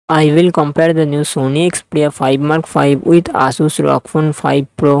I will compare the new Sony Xperia 5 Mark 5 with Asus ROG Phone 5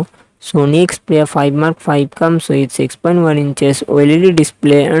 Pro. Sony Xperia 5 Mark 5 comes with 6.1 inches OLED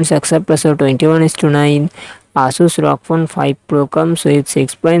display and success ratio 21:9. Asus ROG Phone 5 Pro comes with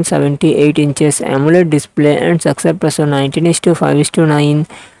 6.78 inches AMOLED display and success ratio 19:5:9.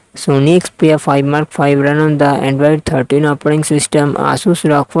 Sony Xperia 5 Mark 5 run on the Android 13 operating system. Asus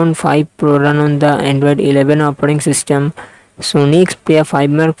ROG Phone 5 Pro run on the Android 11 operating system. Sony Xperia 5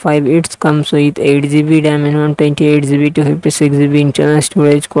 Mark 5 it comes with 8GB RAM and 128GB to 56GB internal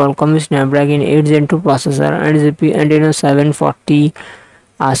storage, Qualcomm Snapdragon 8 Gen 2 processor and GPU Adreno 740.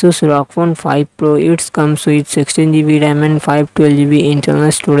 Asus ROG Phone 5 Pro it comes with 16GB RAM and 512GB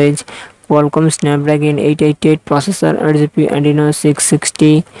internal storage, Qualcomm Snapdragon 888 processor and GPU Adreno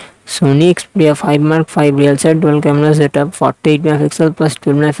 660. Sony Xperia 5 Mark 5 real set dual camera setup 48 MP plus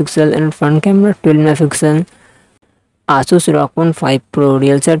 12 MP and front camera 12 MP. Asus ROG Phone 5 Pro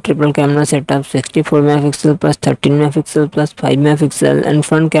real set triple camera setup 64 MP plus 13 MP plus 5 MP and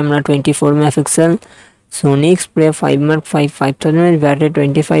front camera 24 MP. Sony Xperia 5 Mark 5 5000 mAh battery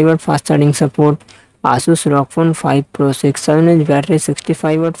 25W fast charging support. Asus ROG Phone 5 Pro 6000 mAh battery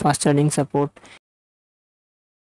 65W fast charging support.